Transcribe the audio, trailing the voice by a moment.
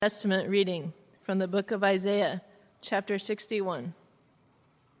Testament reading from the book of Isaiah, chapter 61.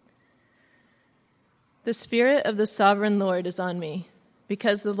 The Spirit of the Sovereign Lord is on me,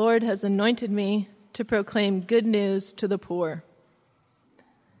 because the Lord has anointed me to proclaim good news to the poor.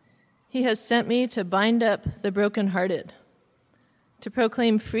 He has sent me to bind up the brokenhearted, to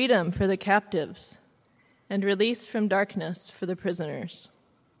proclaim freedom for the captives and release from darkness for the prisoners,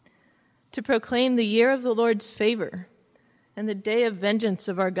 to proclaim the year of the Lord's favor and the day of vengeance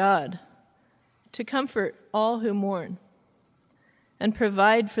of our God, to comfort all who mourn, and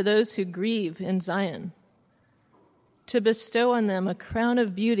provide for those who grieve in Zion, to bestow on them a crown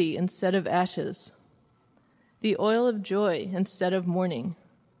of beauty instead of ashes, the oil of joy instead of mourning,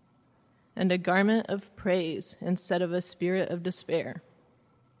 and a garment of praise instead of a spirit of despair.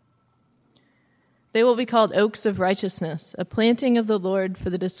 They will be called oaks of righteousness, a planting of the Lord for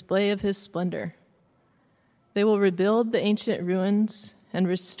the display of his splendor. They will rebuild the ancient ruins and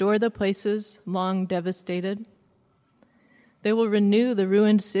restore the places long devastated. They will renew the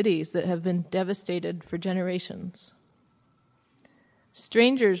ruined cities that have been devastated for generations.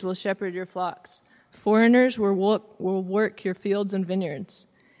 Strangers will shepherd your flocks. Foreigners will work your fields and vineyards,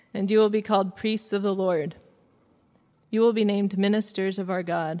 and you will be called priests of the Lord. You will be named ministers of our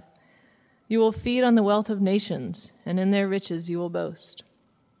God. You will feed on the wealth of nations, and in their riches you will boast.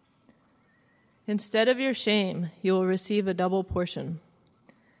 Instead of your shame, you will receive a double portion,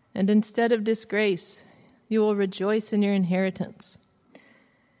 and instead of disgrace, you will rejoice in your inheritance.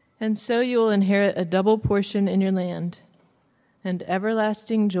 And so you will inherit a double portion in your land, and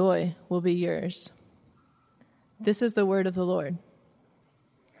everlasting joy will be yours. This is the word of the Lord.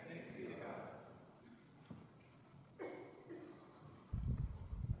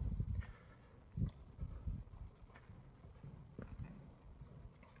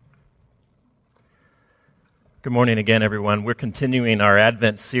 Good morning again, everyone. We're continuing our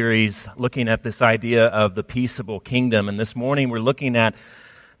Advent series looking at this idea of the peaceable kingdom. And this morning we're looking at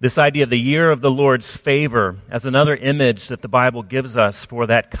this idea of the year of the Lord's favor as another image that the Bible gives us for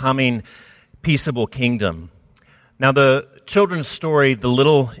that coming peaceable kingdom. Now, the children's story, The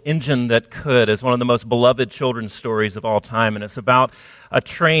Little Engine That Could, is one of the most beloved children's stories of all time. And it's about a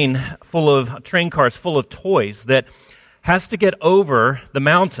train cars full of toys that has to get over the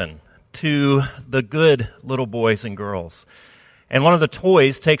mountain to the good little boys and girls. And one of the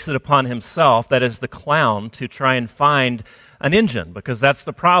toys takes it upon himself, that is the clown, to try and find an engine, because that's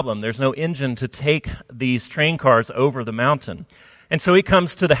the problem. There's no engine to take these train cars over the mountain. And so he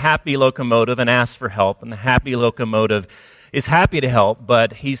comes to the happy locomotive and asks for help, and the happy locomotive is happy to help,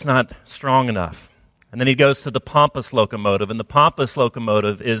 but he's not strong enough. And then he goes to the pompous locomotive, and the pompous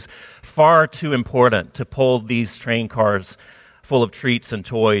locomotive is far too important to pull these train cars full of treats and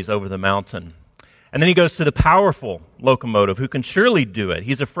toys over the mountain. And then he goes to the powerful locomotive, who can surely do it.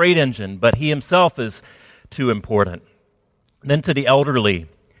 He's a freight engine, but he himself is too important. Then to the elderly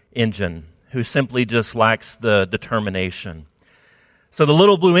engine, who simply just lacks the determination. So the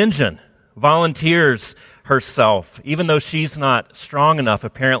little blue engine volunteers herself, even though she's not strong enough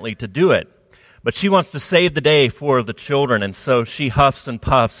apparently to do it. But she wants to save the day for the children, and so she huffs and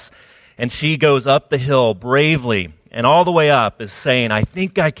puffs, and she goes up the hill bravely, and all the way up is saying, I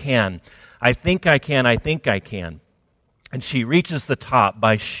think I can, I think I can, I think I can. And she reaches the top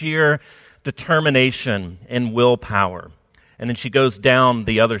by sheer determination and willpower. And then she goes down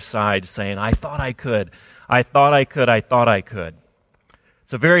the other side saying, I thought I could, I thought I could, I thought I could.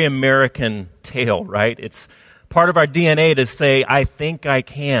 It's a very American tale, right? It's part of our DNA to say, I think I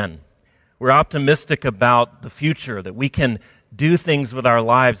can. We're optimistic about the future, that we can do things with our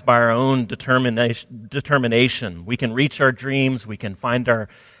lives by our own determination. We can reach our dreams, we can find our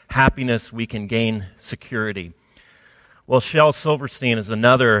happiness, we can gain security. Well, Shel Silverstein is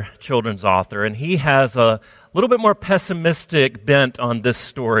another children's author, and he has a little bit more pessimistic bent on this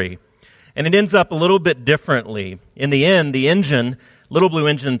story. And it ends up a little bit differently. In the end, the engine, little blue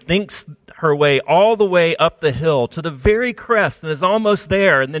engine, thinks her way all the way up the hill to the very crest and is almost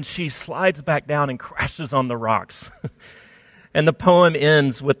there, and then she slides back down and crashes on the rocks. And the poem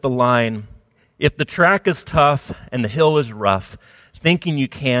ends with the line, if the track is tough and the hill is rough, thinking you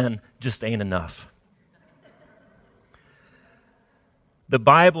can just ain't enough. The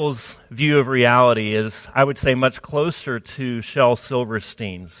Bible's view of reality is, I would say, much closer to Shel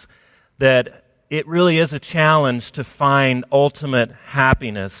Silverstein's, that it really is a challenge to find ultimate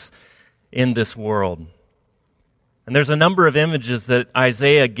happiness in this world. And there's a number of images that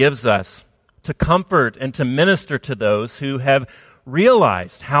Isaiah gives us to comfort and to minister to those who have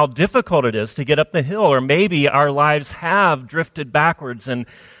realized how difficult it is to get up the hill, or maybe our lives have drifted backwards and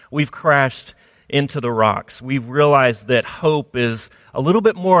we've crashed into the rocks, we realize that hope is a little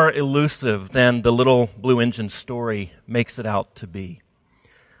bit more elusive than the little blue engine story makes it out to be.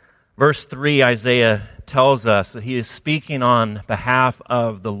 Verse 3, Isaiah tells us that he is speaking on behalf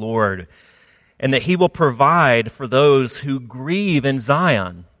of the Lord and that he will provide for those who grieve in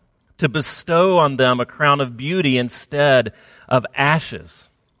Zion, to bestow on them a crown of beauty instead of ashes,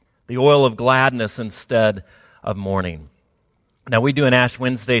 the oil of gladness instead of mourning. Now, we do an Ash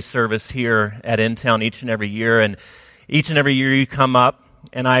Wednesday service here at InTown each and every year, and each and every year you come up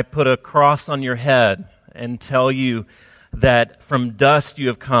and I put a cross on your head and tell you that from dust you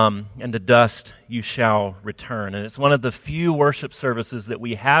have come and to dust you shall return. And it's one of the few worship services that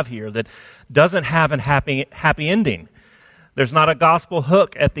we have here that doesn't have a happy ending. There's not a gospel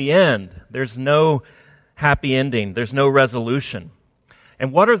hook at the end. There's no happy ending. There's no resolution.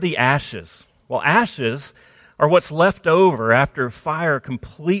 And what are the ashes? Well, ashes are what's left over after fire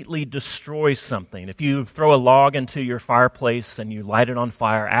completely destroys something. If you throw a log into your fireplace and you light it on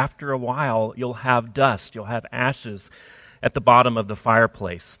fire, after a while you'll have dust, you'll have ashes at the bottom of the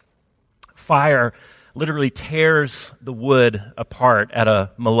fireplace. Fire literally tears the wood apart at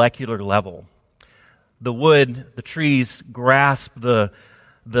a molecular level. The wood, the trees grasp the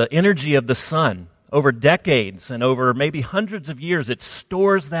energy of the sun over decades and over maybe hundreds of years. It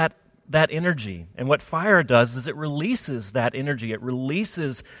stores that energy. And what fire does is it releases that energy. It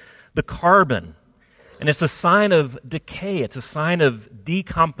releases the carbon. And it's a sign of decay. It's a sign of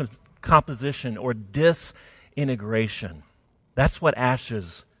decomposition or disintegration. That's what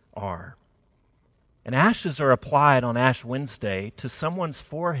ashes are. And ashes are applied on Ash Wednesday to someone's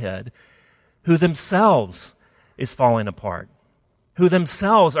forehead who themselves is falling apart, who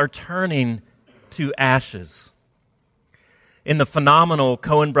themselves are turning to ashes. In the phenomenal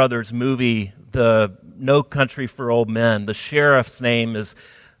Coen Brothers movie, The No Country for Old Men, the sheriff's name is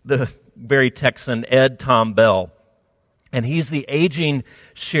the very Texan Ed Tom Bell. And he's the aging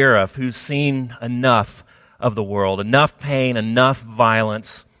sheriff who's seen enough of the world, enough pain, enough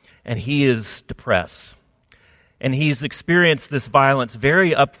violence, and he is depressed. And he's experienced this violence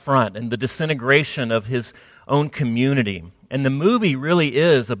very upfront and the disintegration of his own community. And the movie really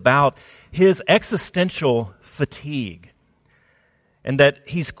is about his existential fatigue and that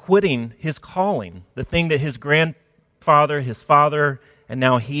he's quitting his calling, the thing that his grandfather, his father, and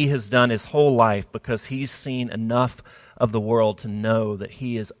now he has done his whole life because he's seen enough of the world to know that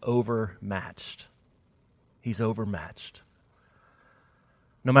he is overmatched. He's overmatched.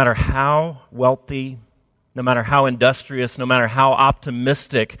 No matter how wealthy, no matter how industrious, no matter how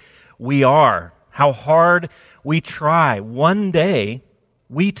optimistic we are, how hard we try, one day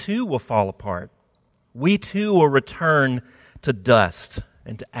we too will fall apart. We too will return to dust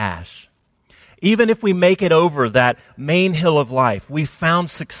and to ash. Even if we make it over that main hill of life, we've found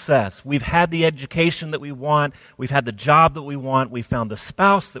success, we've had the education that we want, we've had the job that we want, we've found the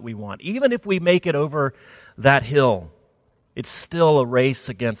spouse that we want. Even if we make it over that hill, it's still a race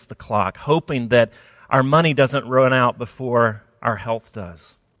against the clock, hoping that our money doesn't run out before our health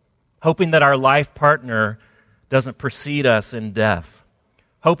does, hoping that our life partner doesn't precede us in death,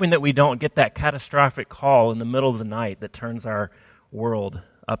 hoping that we don't get that catastrophic call in the middle of the night that turns our world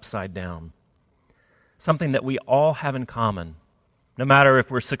upside down. Something that we all have in common, no matter if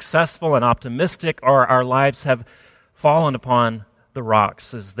we're successful and optimistic or our lives have fallen upon the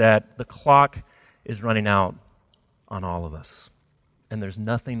rocks, is that the clock is running out on all of us, and there's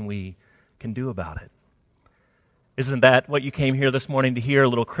nothing we can do about it. Isn't that what you came here this morning to hear? A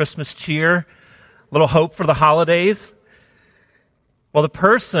little Christmas cheer, a little hope for the holidays? Well, the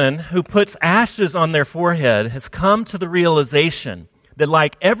person who puts ashes on their forehead has come to the realization that,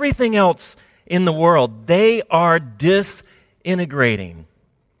 like everything else in the world, they are disintegrating.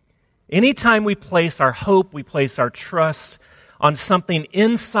 Anytime we place our hope, we place our trust on something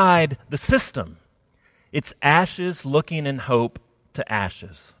inside the system, it's ashes looking in hope to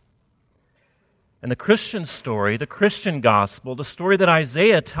ashes. And the Christian story, the Christian gospel, the story that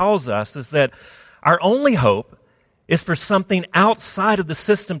Isaiah tells us is that our only hope is for something outside of the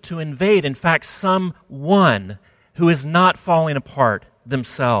system to invade. In fact, someone who is not falling apart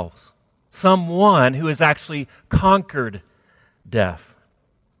themselves. Someone who has actually conquered death.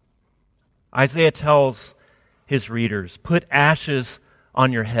 Isaiah tells his readers, put ashes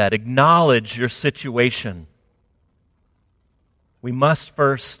on your head. Acknowledge your situation. We must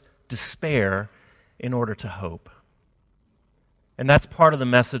first despair in order to hope. And that's part of the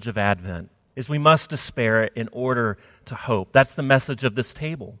message of Advent, is we must despair in order to hope. That's the message of this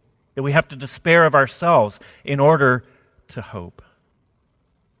table, that we have to despair of ourselves in order to hope.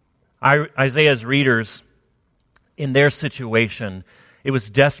 Isaiah's readers, in their situation, it was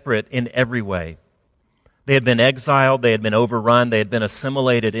desperate in every way. They had been exiled, they had been overrun, they had been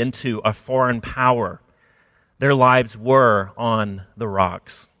assimilated into a foreign power. Their lives were on the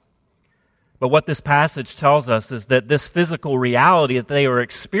rocks. But what this passage tells us is that this physical reality that they were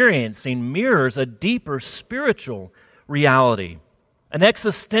experiencing mirrors a deeper spiritual reality, an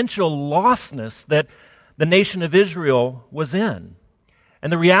existential lostness that the nation of Israel was in. And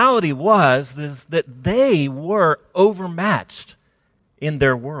the reality was that they were overmatched in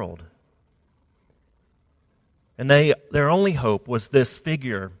their world. And their only hope was this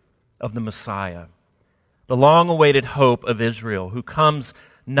figure of the Messiah, the long-awaited hope of Israel, who comes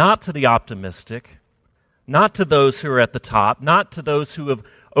not to the optimistic, not to those who are at the top, not to those who have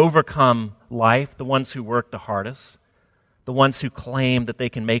overcome life, the ones who work the hardest, the ones who claim that they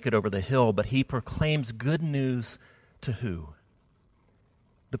can make it over the hill, but he proclaims good news to who?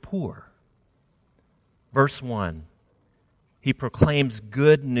 The poor. Verse 1, he proclaims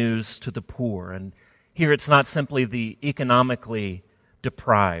good news to the poor. And here it's not simply the economically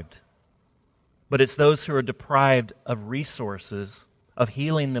deprived, but it's those who are deprived of resources, of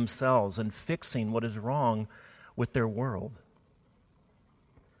healing themselves and fixing what is wrong with their world.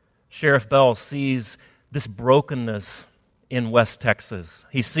 Sheriff Bell sees this brokenness in West Texas.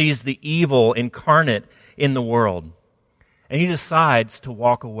 He sees the evil incarnate in the world, and he decides to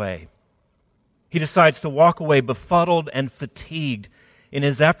walk away. He decides to walk away befuddled and fatigued in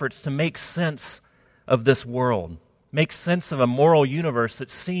his efforts to make sense of this world, make sense of a moral universe that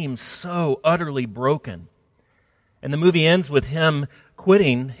seems so utterly broken. And the movie ends with him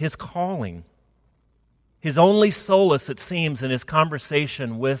quitting his calling. His only solace, it seems, in his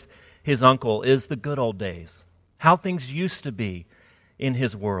conversation with his uncle is the good old days, how things used to be in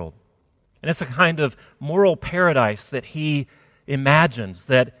his world. And it's a kind of moral paradise that he imagines,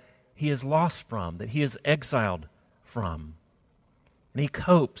 that he is lost from, that he is exiled from. And he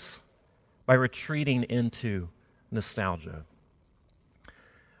copes by retreating into nostalgia.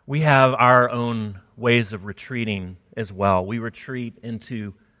 We have our own ways of retreating as well. We retreat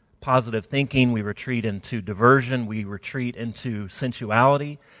into positive thinking, we retreat into diversion, we retreat into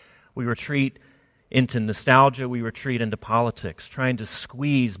sensuality, we retreat into nostalgia, we retreat into politics, trying to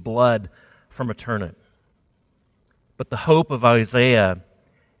squeeze blood from a turnip. But the hope of Isaiah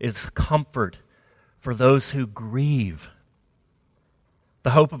is comfort for those who grieve.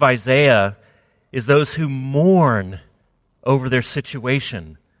 The hope of Isaiah is those who mourn over their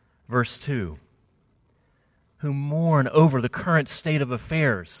situation. Verse 2. Who mourn over the current state of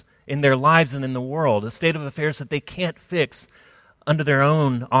affairs in their lives and in the world, a state of affairs that they can't fix under their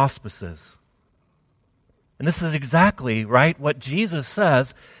own auspices. And this is exactly, right, what Jesus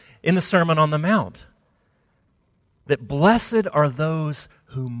says in the Sermon on the Mount. That blessed are those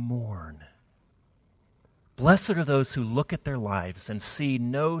who mourn. Blessed are those who look at their lives and see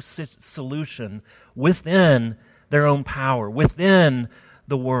no solution within their own power, within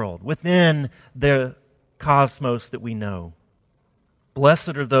the world, within the cosmos that we know.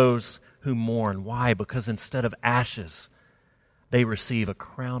 Blessed are those who mourn. Why? Because instead of ashes, they receive a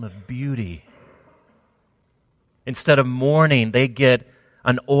crown of beauty. Instead of mourning, they get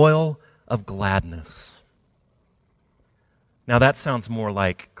an oil of gladness. Now that sounds more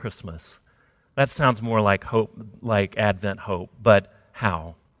like Christmas. That sounds more like hope, like Advent hope. But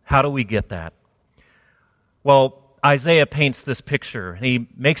how? How do we get that? Well, Isaiah paints this picture, and he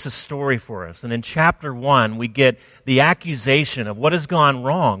makes a story for us. And in chapter 1, we get the accusation of what has gone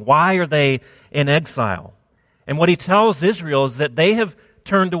wrong. Why are they in exile? And what he tells Israel is that they have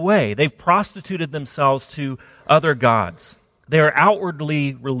turned away. They've prostituted themselves to other gods. They are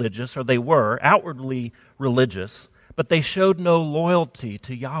outwardly religious, or they were outwardly religious, but they showed no loyalty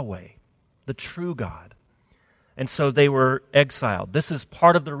to Yahweh, the true God. And so they were exiled. This is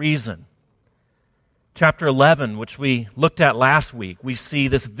part of the reason. Chapter 11, which we looked at last week, we see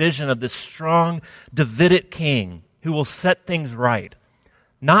this vision of this strong Davidic king who will set things right.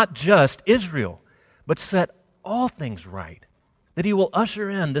 Not just Israel, but set all things right. That he will usher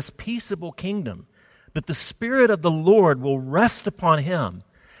in this peaceable kingdom. That the Spirit of the Lord will rest upon him.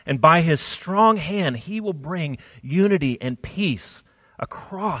 And by his strong hand, he will bring unity and peace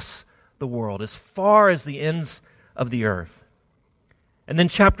across the world, as far as the ends of the earth. And then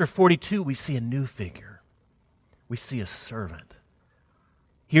chapter 42, we see a new figure. We see a servant.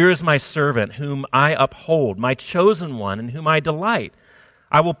 Here is my servant whom I uphold, my chosen one in whom I delight.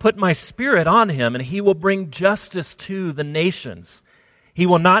 I will put my spirit on him, and he will bring justice to the nations. He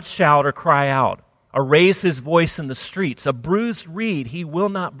will not shout or cry out, or raise his voice in the streets. A bruised reed he will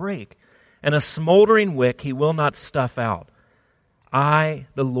not break, and a smoldering wick he will not stuff out. I,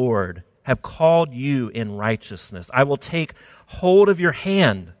 the Lord, have called you in righteousness. I will take hold of your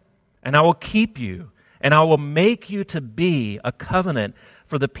hand, and I will keep you, and I will make you to be a covenant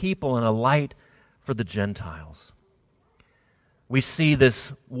for the people and a light for the Gentiles. We see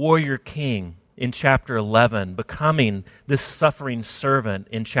this warrior king in chapter 11 becoming this suffering servant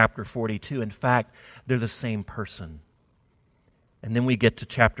in chapter 42. In fact, they're the same person. And then we get to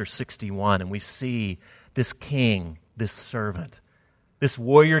chapter 61 and we see this king, this servant, this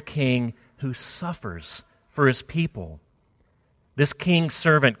warrior king who suffers for his people. This king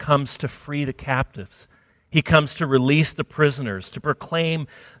servant comes to free the captives. He comes to release the prisoners, to proclaim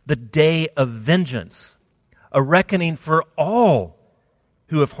the day of vengeance, a reckoning for all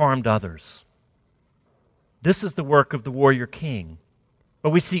who have harmed others. This is the work of the warrior king. But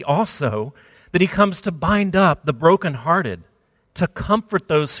we see also that he comes to bind up the brokenhearted, to comfort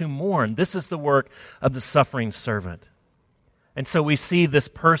those who mourn. This is the work of the suffering servant. And so we see this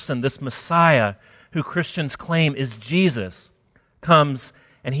person, this Messiah, who Christians claim is Jesus, comes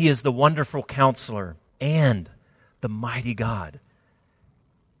and he is the wonderful counselor and the mighty God.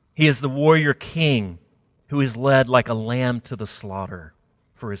 He is the warrior king who is led like a lamb to the slaughter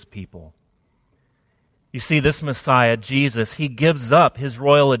for his people. You see, this Messiah, Jesus, he gives up his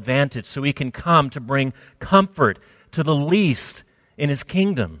royal advantage so he can come to bring comfort to the least in his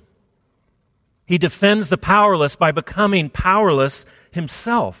kingdom. He defends the powerless by becoming powerless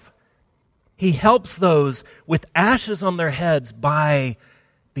himself. He helps those with ashes on their heads by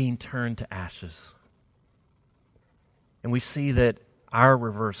being turned to ashes. And we see that our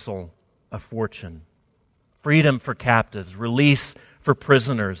reversal of fortune, freedom for captives, release for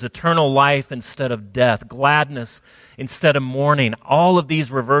prisoners, eternal life instead of death, gladness instead of mourning, all of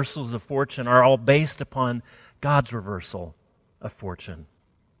these reversals of fortune are all based upon God's reversal of fortune.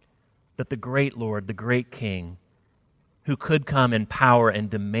 That the great Lord, the great King, who could come in power and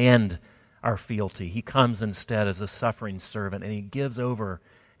demand our fealty, he comes instead as a suffering servant and he gives over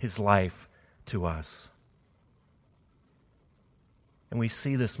his life to us. And we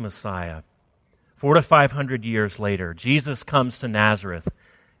see this Messiah. 400 to 500 years later, Jesus comes to Nazareth.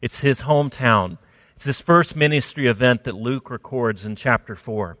 It's his hometown. It's his first ministry event that Luke records in chapter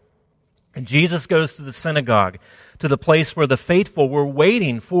 4. And Jesus goes to the synagogue, to the place where the faithful were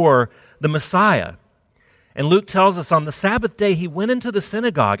waiting for the Messiah. And Luke tells us on the Sabbath day he went into the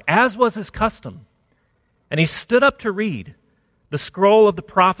synagogue, as was his custom, and he stood up to read. The scroll of the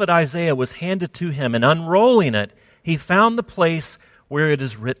prophet Isaiah was handed to him, and unrolling it, he found the place where it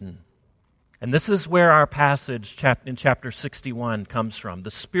is written. And this is where our passage in chapter 61 comes from.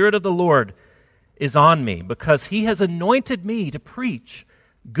 The Spirit of the Lord is on me, because he has anointed me to preach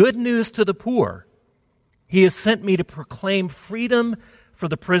good news to the poor. He has sent me to proclaim freedom for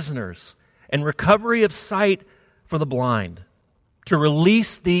the prisoners and recovery of sight for the blind, to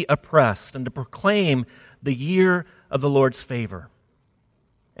release the oppressed and to proclaim the year of the Lord's favor.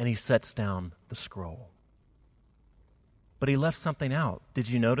 And he sets down the scroll. But he left something out. Did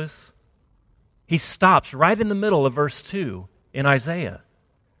you notice? He stops right in the middle of verse 2 in Isaiah.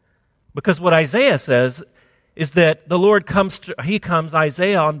 Because what Isaiah says is that the Lord comes,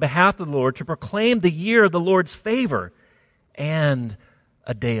 Isaiah, on behalf of the Lord to proclaim the year of the Lord's favor and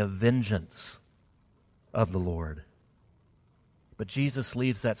a day of vengeance of the Lord. But Jesus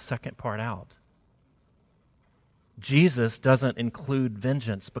leaves that second part out. Jesus doesn't include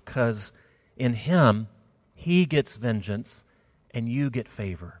vengeance because in him, he gets vengeance and you get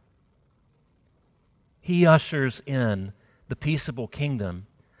favor. He ushers in the peaceable kingdom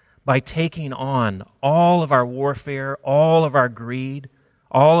by taking on all of our warfare, all of our greed,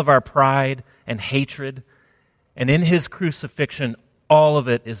 all of our pride and hatred, and in his crucifixion, all of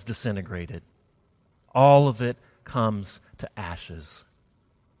it is disintegrated. All of it comes to ashes.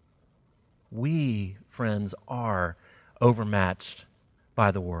 We, friends, are overmatched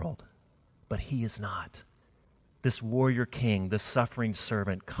by the world, but he is not. This warrior king, this suffering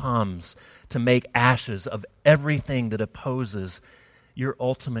servant, comes to make ashes of everything that opposes your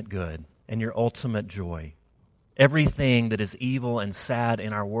ultimate good and your ultimate joy. Everything that is evil and sad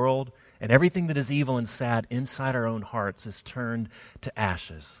in our world and everything that is evil and sad inside our own hearts is turned to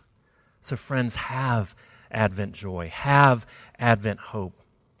ashes. So friends, have Advent joy, have Advent hope,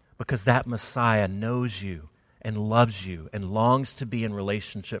 because that Messiah knows you and loves you and longs to be in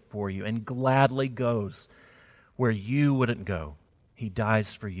relationship for you and gladly goes where you wouldn't go. He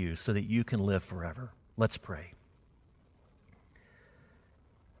dies for you so that you can live forever. Let's pray.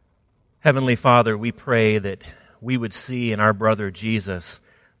 Heavenly Father, we pray that we would see in our brother Jesus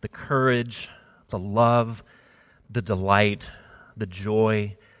the courage, the love, the delight, the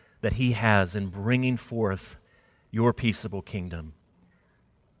joy that he has in bringing forth your peaceable kingdom.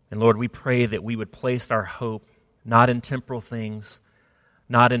 And Lord, we pray that we would place our hope not in temporal things,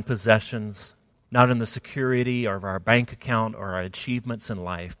 not in possessions, not in the security of our bank account or our achievements in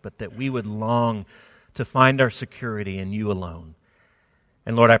life, but that we would long to find our security in you alone.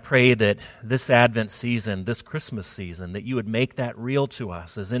 And Lord, I pray that this Advent season, this Christmas season, that you would make that real to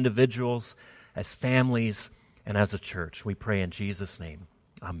us as individuals, as families, and as a church. We pray in Jesus' name.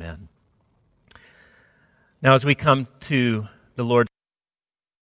 Amen. Now, as we come to the Lord's